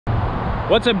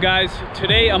What's up guys?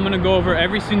 Today I'm gonna go over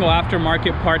every single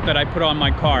aftermarket part that I put on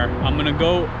my car. I'm gonna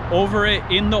go over it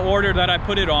in the order that I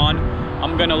put it on.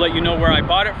 I'm gonna let you know where I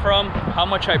bought it from, how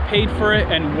much I paid for it,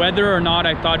 and whether or not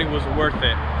I thought it was worth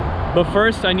it. But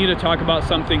first I need to talk about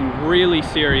something really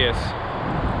serious.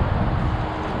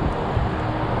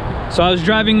 So I was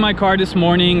driving my car this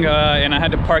morning and I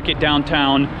had to park it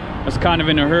downtown. I was kind of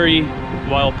in a hurry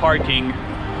while parking.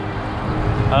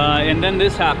 And then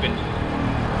this happened.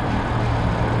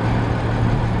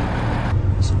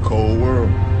 Cold world.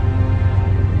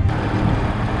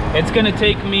 It's gonna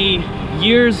take me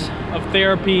years of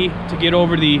therapy to get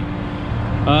over the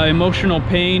emotional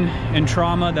pain and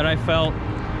trauma that I felt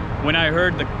when I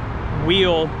heard the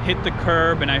wheel hit the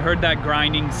curb and I heard that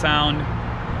grinding sound.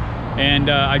 And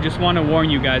I just want to warn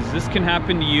you guys, this can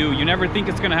happen to you. You never think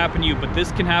it's gonna happen to you, but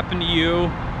this can happen to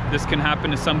you. This can happen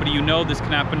to somebody you know. This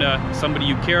can happen to somebody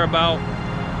you care about.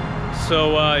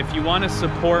 So if you want to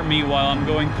support me while I'm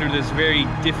going through this very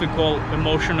difficult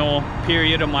emotional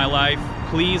period of my life,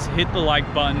 please hit the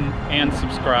like button and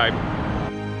subscribe.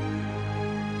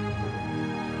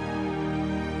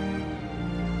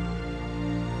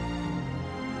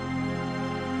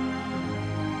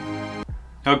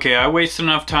 Okay, I wasted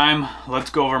enough time. Let's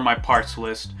go over my parts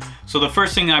list. So the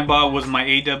first thing I bought was my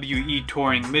AWE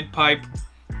Touring mid-pipe.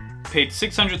 Paid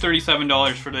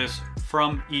 $637 for this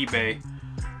from eBay.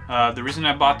 The reason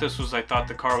I bought this was I thought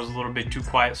the car was a little bit too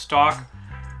quiet stock,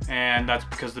 and that's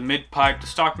because the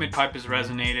stock mid-pipe is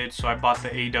resonated, so I bought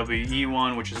the AWE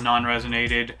one, which is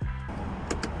non-resonated.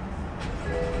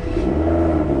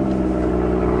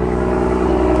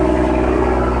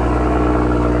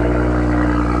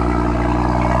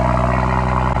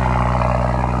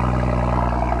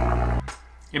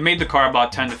 It made the car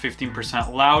about 10 to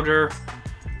 15% louder.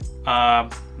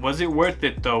 Was it worth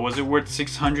it though? Was it worth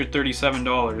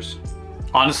 $637?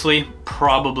 Honestly,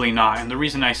 probably not. And the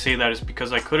reason I say that is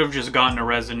because I could have just gotten a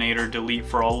resonator delete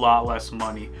for a lot less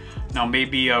money. Now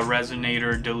maybe a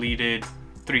resonator deleted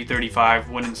 335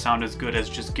 wouldn't sound as good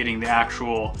as just getting the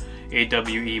actual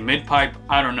AWE mid-pipe.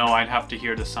 I don't know, I'd have to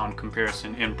hear the sound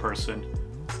comparison in person.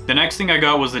 The next thing I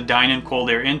got was the Dynon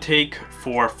cold air intake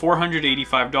for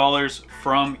 $485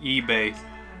 from eBay.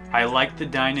 I like the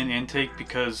Dynon intake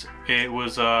because it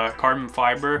was carbon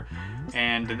fiber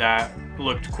and that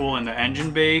looked cool in the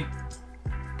engine bay,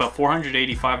 but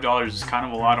 $485 is kind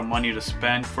of a lot of money to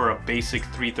spend for a basic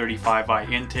 335i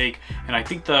intake, and I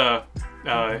think the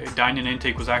Dynon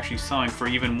intake was actually selling for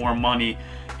even more money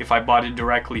if I bought it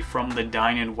directly from the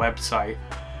Dynon website.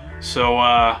 So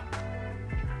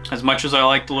as much as I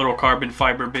like the little carbon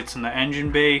fiber bits in the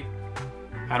engine bay,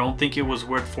 I don't think it was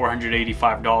worth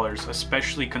 $485,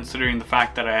 especially considering the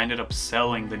fact that I ended up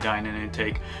selling the Dynon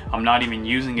intake. I'm not even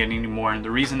using it anymore, and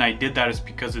the reason I did that is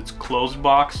because it's closed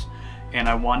box and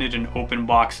I wanted an open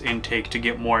box intake to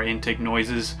get more intake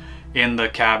noises in the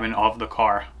cabin of the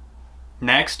car.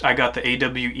 Next, I got the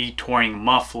AWE Touring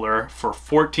muffler for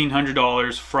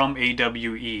 $1,400 from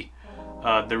AWE.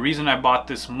 The reason I bought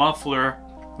this muffler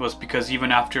was because even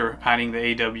after adding the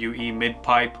AWE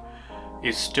mid-pipe,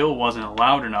 it still wasn't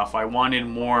loud enough. I wanted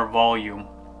more volume.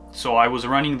 So I was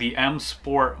running the M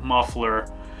Sport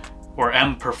muffler or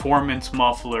M Performance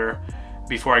muffler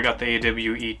before I got the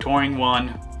AWE Touring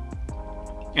one.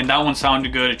 And that one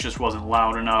sounded good, it just wasn't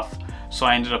loud enough. So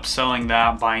I ended up selling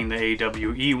that, buying the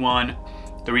AWE one.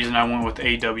 The reason I went with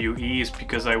AWE is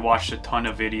because I watched a ton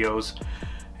of videos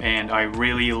and I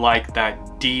really like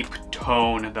that deep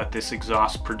tone that this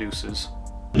exhaust produces.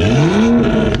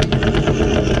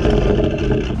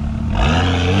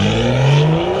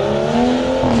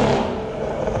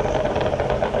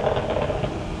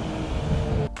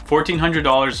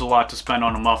 $1,400 is a lot to spend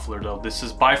on a muffler though. This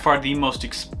is by far the most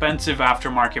expensive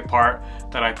aftermarket part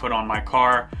that I put on my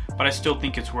car, but I still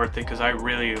think it's worth it because I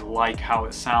really like how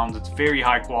it sounds. It's very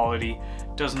high quality,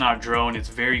 does not drone, it's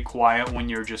very quiet when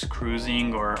you're just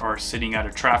cruising or sitting at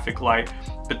a traffic light,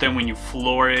 but then when you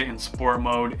floor it in sport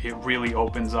mode, it really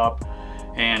opens up.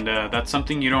 And that's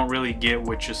something you don't really get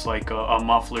with just like a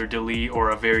muffler delete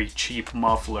or a very cheap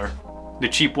muffler. The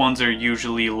cheap ones are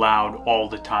usually loud all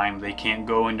the time. They can't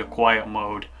go into quiet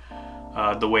mode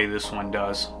the way this one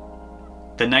does.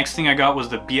 The next thing I got was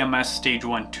the BMS Stage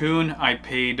 1 tune. I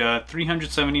paid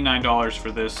 $379 for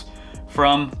this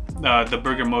from the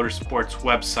Burger Motorsports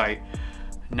website.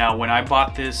 Now when I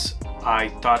bought this, I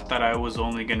thought that I was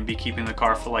only going to be keeping the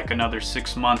car for like another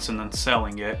 6 months and then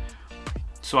selling it.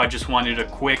 So I just wanted a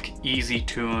quick, easy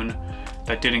tune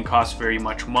that didn't cost very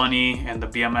much money, and the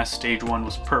BMS Stage 1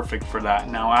 was perfect for that.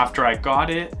 Now after I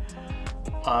got it,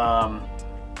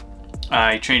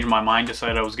 I changed my mind,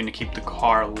 decided I was going to keep the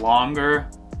car longer,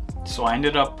 So I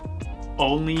ended up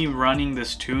only running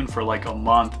this tune for like a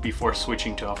month before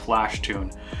switching to a flash tune.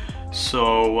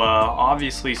 So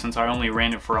obviously, since I only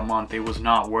ran it for a month, it was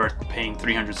not worth paying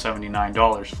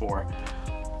 $379 for.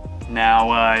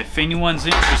 Now, if anyone's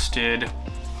interested,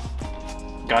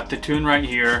 got the tune right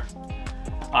here.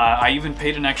 I even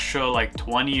paid an extra like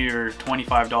 $20 or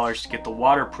 $25 to get the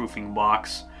waterproofing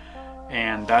box,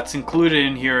 and that's included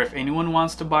in here. If anyone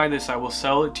wants to buy this, I will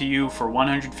sell it to you for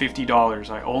 $150.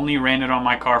 I only ran it on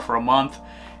my car for a month,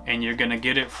 and you're gonna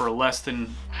get it for less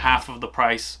than half of the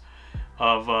price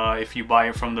of if you buy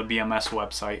it from the BMS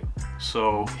website.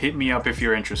 So hit me up if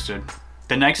you're interested.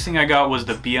 The next thing I got was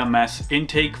the BMS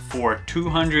intake for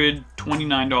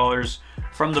 $229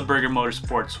 from the Burger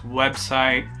Motorsports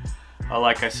website.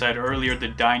 Like I said earlier, the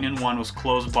dine-in one was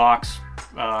closed box.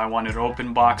 I wanted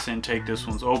open box intake. This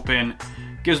one's open.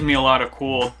 Gives me a lot of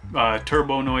cool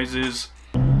turbo noises.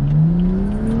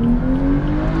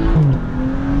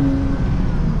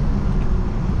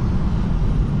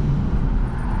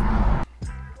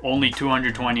 Only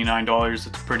 $229,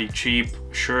 it's pretty cheap.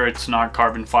 Sure, it's not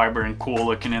carbon fiber and cool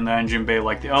looking in the engine bay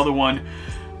like the other one,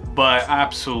 but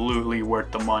absolutely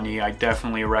worth the money. I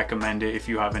definitely recommend it if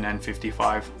you have an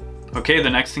N55. Okay, the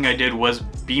next thing I did was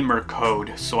Beamer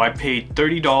Code. So I paid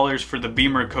 $30 for the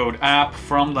Beamer Code app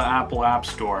from the Apple App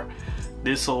Store.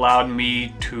 This allowed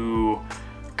me to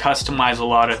customize a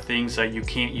lot of things that you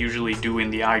can't usually do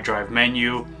in the iDrive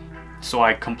menu. So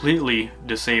I completely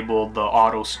disabled the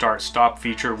auto start stop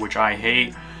feature, which I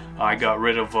hate. I got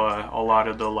rid of a lot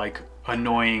of the like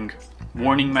annoying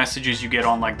warning messages you get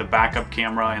on like the backup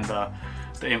camera and the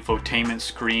infotainment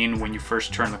screen when you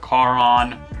first turn the car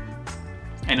on.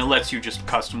 And it lets you just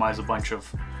customize a bunch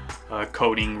of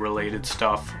coding related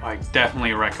stuff. I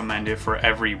definitely recommend it for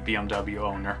every BMW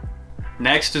owner.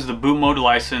 Next is the boot mode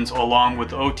license along with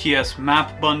OTS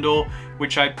map bundle,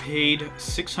 which I paid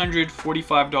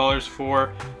 $645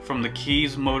 for from the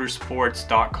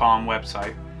keysmotorsports.com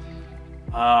website.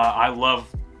 I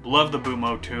love the boot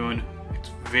mode tune. It's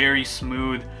very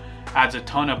smooth, adds a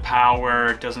ton of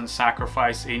power, doesn't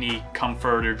sacrifice any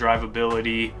comfort or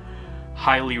drivability.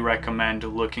 Highly recommend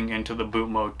looking into the boot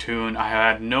mode tune. I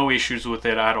had no issues with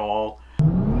it at all.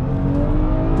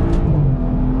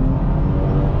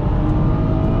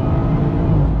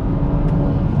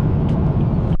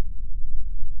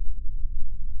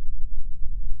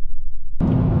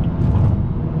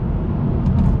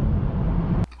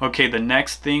 Okay, the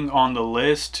next thing on the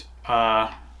list,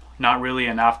 not really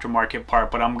an aftermarket part,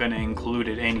 but I'm gonna include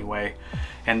it anyway,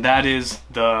 and that is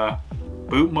the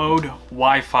boot mode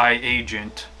Wi-Fi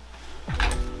agent.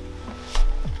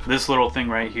 This little thing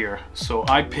right here. So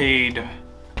I paid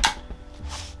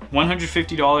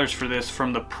 $150 for this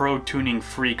from the Pro Tuning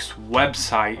Freaks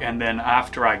website, and then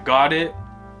after I got it,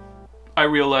 I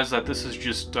realized that this is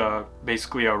just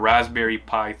basically a Raspberry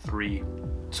Pi 3.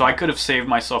 So I could have saved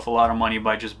myself a lot of money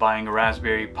by just buying a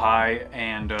Raspberry Pi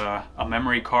and a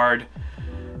memory card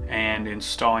and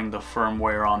installing the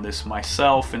firmware on this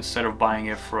myself instead of buying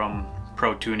it from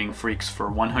Pro Tuning Freaks for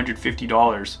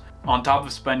 $150. On top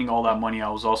of spending all that money, I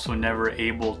was also never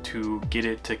able to get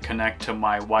it to connect to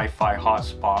my Wi-Fi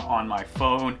hotspot on my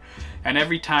phone. And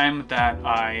every time that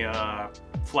I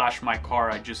flash my car,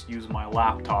 I just use my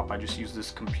laptop. I just use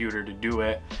this computer to do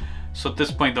it. So at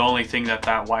this point, the only thing that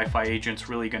Wi-Fi agent's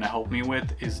really going to help me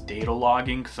with is data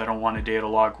logging, because I don't want to data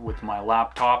log with my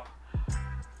laptop.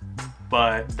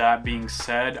 But that being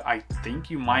said, I think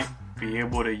you might be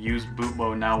able to use boot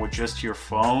mode now with just your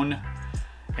phone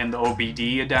and the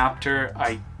OBD adapter.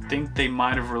 I think they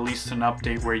might have released an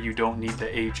update where you don't need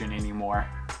the agent anymore.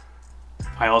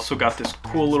 I also got this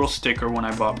cool little sticker when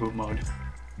I bought boot mode.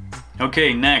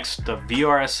 Okay, next, the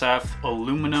VRSF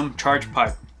aluminum charge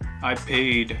pipe. I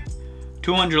paid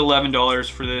 $211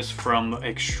 for this from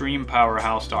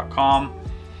extremepowerhouse.com.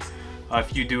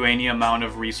 If you do any amount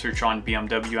of research on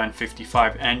BMW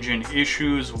N55 engine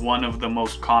issues, one of the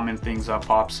most common things that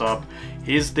pops up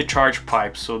is the charge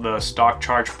pipe. So the stock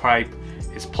charge pipe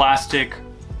is plastic,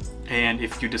 and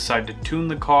if you decide to tune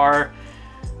the car,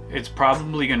 it's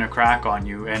probably going to crack on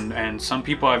you, and some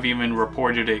people have even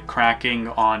reported it cracking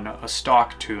on a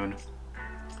stock tune.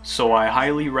 So I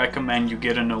highly recommend you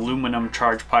get an aluminum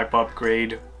charge pipe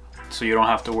upgrade so you don't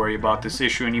have to worry about this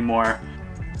issue anymore.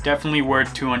 Definitely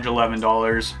worth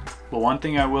 $211. But one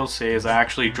thing I will say is I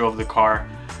actually drove the car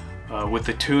with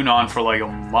the tune on for like a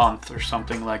month or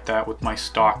something like that with my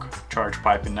stock charge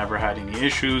pipe and never had any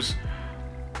issues.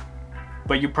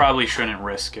 But you probably shouldn't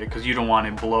risk it because you don't want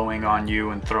it blowing on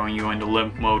you and throwing you into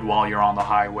limp mode while you're on the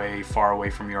highway far away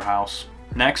from your house.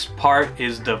 Next part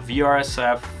is the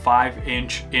VRSF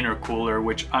 5-inch intercooler,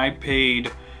 which I paid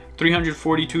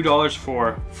 $342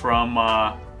 for from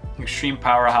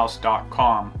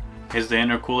extremepowerhouse.com. Is the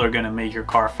intercooler going to make your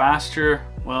car faster?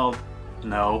 Well,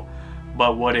 no.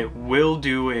 But what it will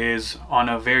do is, on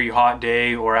a very hot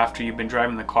day or after you've been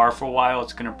driving the car for a while,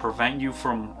 it's going to prevent you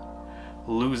from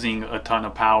losing a ton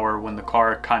of power when the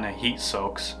car kind of heat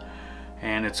soaks.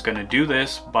 And it's going to do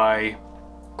this by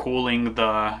cooling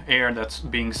the air that's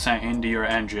being sent into your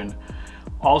engine.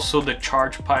 Also, the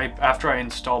charge pipe, after I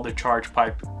installed the charge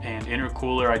pipe and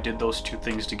intercooler, I did those two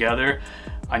things together.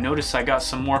 I noticed I got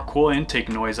some more cool intake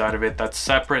noise out of it that's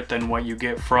separate than what you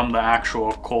get from the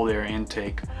actual cold air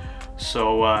intake.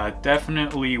 So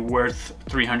definitely worth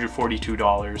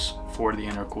 $342 for the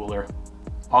intercooler.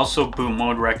 Also, Boot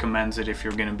Mode recommends it if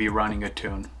you're going to be running a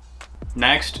tune.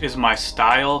 Next is my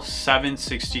Style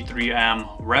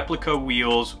 763M replica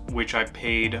wheels, which I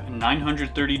paid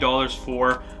 $930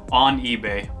 for on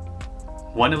eBay.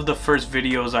 One of the first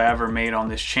videos I ever made on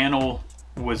this channel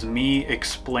was me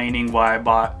explaining why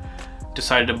I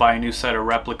decided to buy a new set of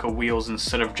replica wheels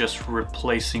instead of just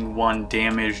replacing one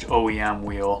damaged OEM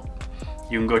wheel.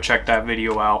 You can go check that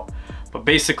video out. But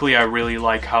basically, I really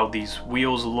like how these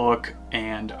wheels look,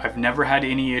 and I've never had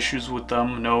any issues with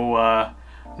them.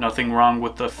 Nothing wrong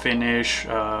with the finish,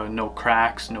 no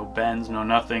cracks, no bends, no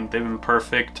nothing. They've been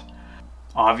perfect.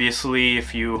 Obviously,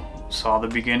 if you saw the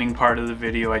beginning part of the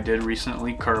video, I did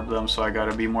recently curb them, so I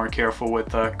gotta be more careful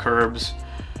with curbs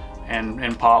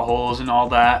and potholes and all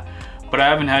that. But I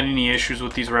haven't had any issues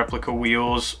with these replica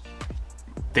wheels.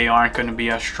 They aren't going to be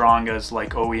as strong as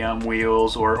like OEM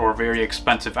wheels or very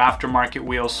expensive aftermarket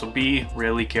wheels, so be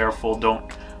really careful.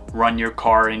 Don't run your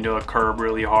car into a curb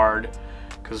really hard,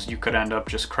 because you could end up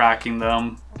just cracking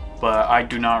them. But I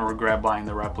do not regret buying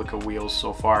the replica wheels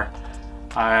so far.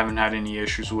 I haven't had any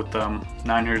issues with them.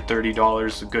 $930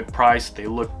 is a good price. They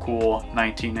look cool,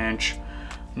 19-inch.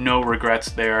 No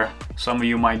regrets there. Some of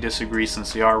you might disagree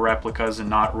since they are replicas and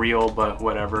not real, but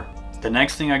whatever. The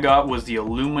next thing I got was the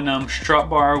aluminum strut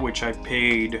bar, which I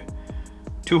paid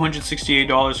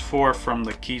 $268 for from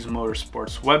the Keys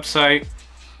Motorsports website.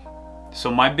 So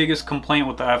my biggest complaint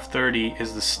with the F30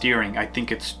 is the steering. I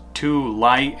think it's too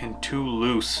light and too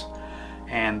loose,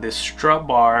 and this strut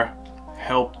bar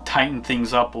helped tighten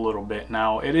things up a little bit.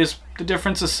 Now the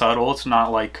difference is subtle. It's not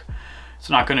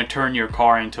going to turn your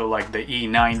car into like the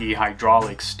E90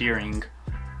 hydraulic steering,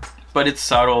 but it's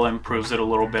subtle, improves it a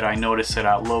little bit. I notice it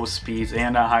at low speeds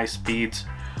and at high speeds.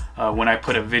 When I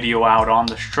put a video out on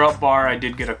the strut bar, I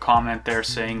did get a comment there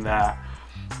saying that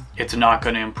it's not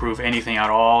going to improve anything at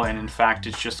all, and in fact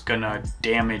it's just going to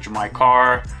damage my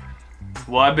car.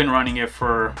 Well, I've been running it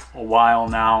for a while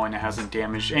now and it hasn't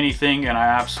damaged anything, and I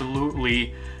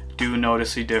absolutely do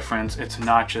notice a difference. It's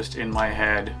not just in my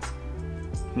head.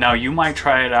 Now, you might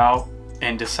try it out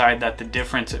and decide that the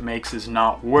difference it makes is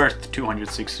not worth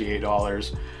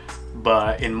 $268,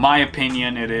 but in my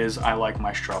opinion it is. I like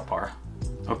my strut bar.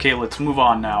 Okay, let's move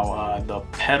on now. The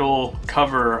pedal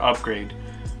cover upgrade.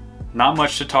 Not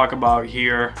much to talk about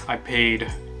here. I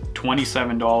paid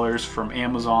 $27 from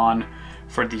Amazon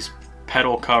for these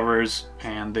pedal covers,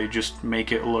 and they just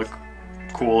make it look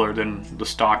cooler than the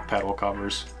stock pedal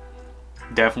covers.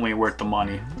 Definitely worth the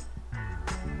money.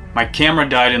 My camera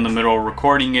died in the middle of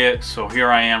recording it, so here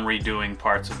I am redoing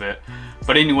parts of it.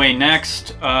 But anyway,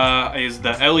 next is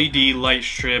the LED light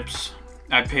strips.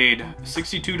 I paid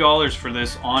 $62 for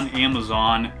this on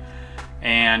Amazon,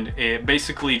 and it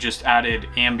basically just added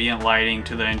ambient lighting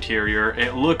to the interior.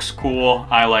 It looks cool.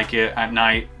 I like it at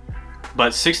night.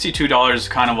 But $62 is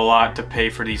kind of a lot to pay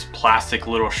for these plastic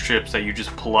little strips that you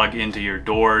just plug into your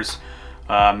doors.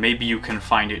 Maybe you can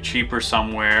find it cheaper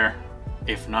somewhere.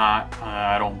 If not,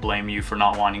 I don't blame you for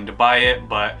not wanting to buy it,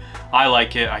 but I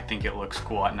like it. I think it looks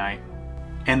cool at night.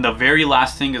 And the very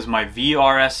last thing is my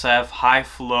VRSF high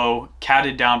flow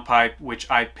catted downpipe, which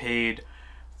I paid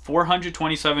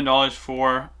 $427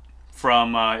 for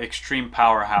from Extreme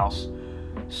Powerhouse.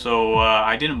 So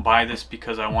I didn't buy this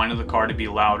because I wanted the car to be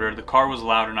louder. The car was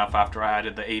loud enough after I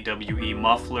added the AWE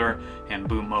muffler and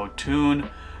boot mode tune.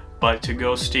 But to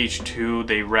go stage 2,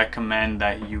 they recommend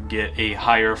that you get a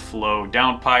higher flow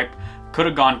downpipe. Could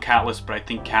have gone catless, but I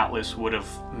think catless would have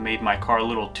made my car a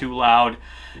little too loud.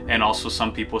 And also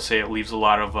some people say it leaves a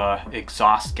lot of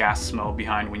exhaust gas smell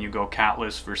behind when you go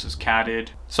catless versus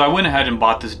catted. So I went ahead and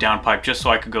bought this downpipe just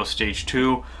so I could go stage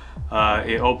 2.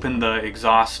 It opened the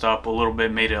exhaust up a little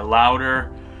bit, made it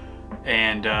louder,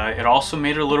 and it also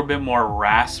made it a little bit more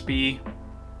raspy,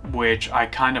 which I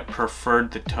kind of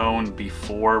preferred the tone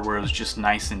before, where it was just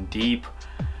nice and deep.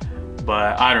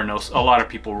 But I don't know, a lot of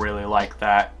people really like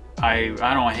that. I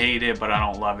don't hate it, but I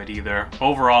don't love it either.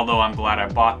 Overall though, I'm glad I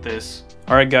bought this.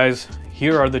 Alright guys,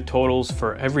 here are the totals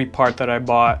for every part that I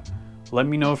bought. Let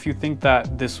me know if you think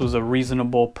that this was a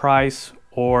reasonable price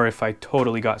or if I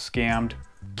totally got scammed.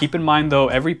 Keep in mind though,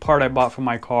 every part I bought for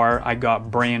my car, I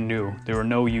got brand new. There were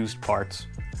no used parts.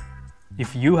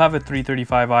 If you have a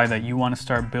 335i that you want to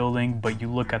start building, but you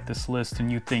look at this list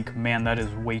and you think, man, that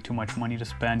is way too much money to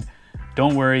spend,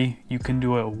 don't worry, you can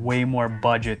do it way more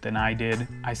budget than I did.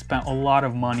 I spent a lot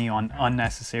of money on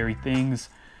unnecessary things,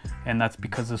 and that's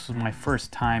because this was my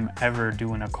first time ever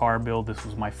doing a car build. This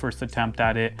was my first attempt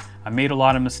at it. I made a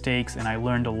lot of mistakes and I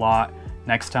learned a lot.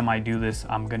 Next time I do this,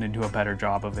 I'm gonna do a better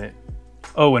job of it.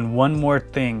 Oh, and one more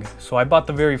thing. So I bought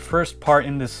the very first part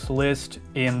in this list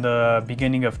in the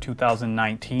beginning of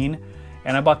 2019,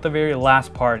 and I bought the very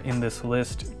last part in this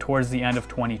list towards the end of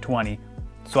 2020.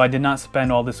 So I did not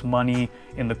spend all this money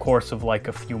in the course of like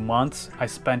a few months. I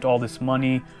spent all this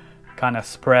money kind of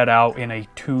spread out in a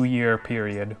 2-year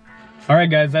period. All right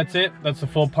guys, that's it. That's the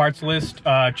full parts list.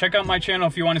 Check out my channel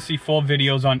if you want to see full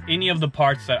videos on any of the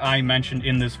parts that I mentioned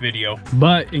in this video.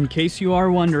 But in case you are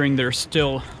wondering, there's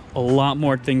still a lot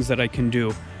more things that I can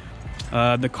do.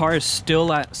 The car is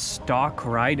still at stock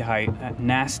ride height, at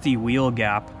nasty wheel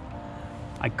gap.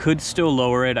 I could still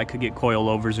lower it. I could get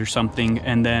coilovers or something,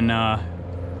 and then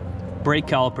brake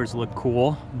calipers look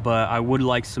cool, but I would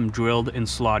like some drilled and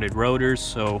slotted rotors,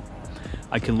 so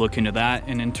I can look into that.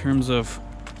 And in terms of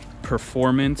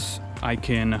performance, I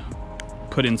can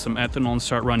put in some ethanol and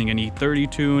start running an E30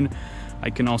 tune. I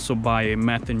can also buy a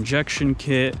meth injection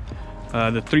kit.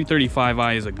 The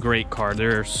 335i is a great car.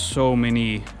 There are so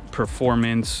many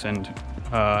performance and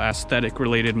aesthetic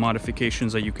related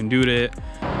modifications that you can do to it.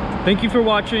 Thank you for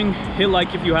watching. Hit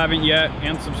like if you haven't yet,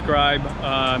 and subscribe.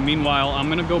 Meanwhile, I'm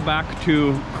gonna go back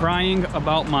to crying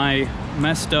about my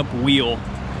messed up wheel.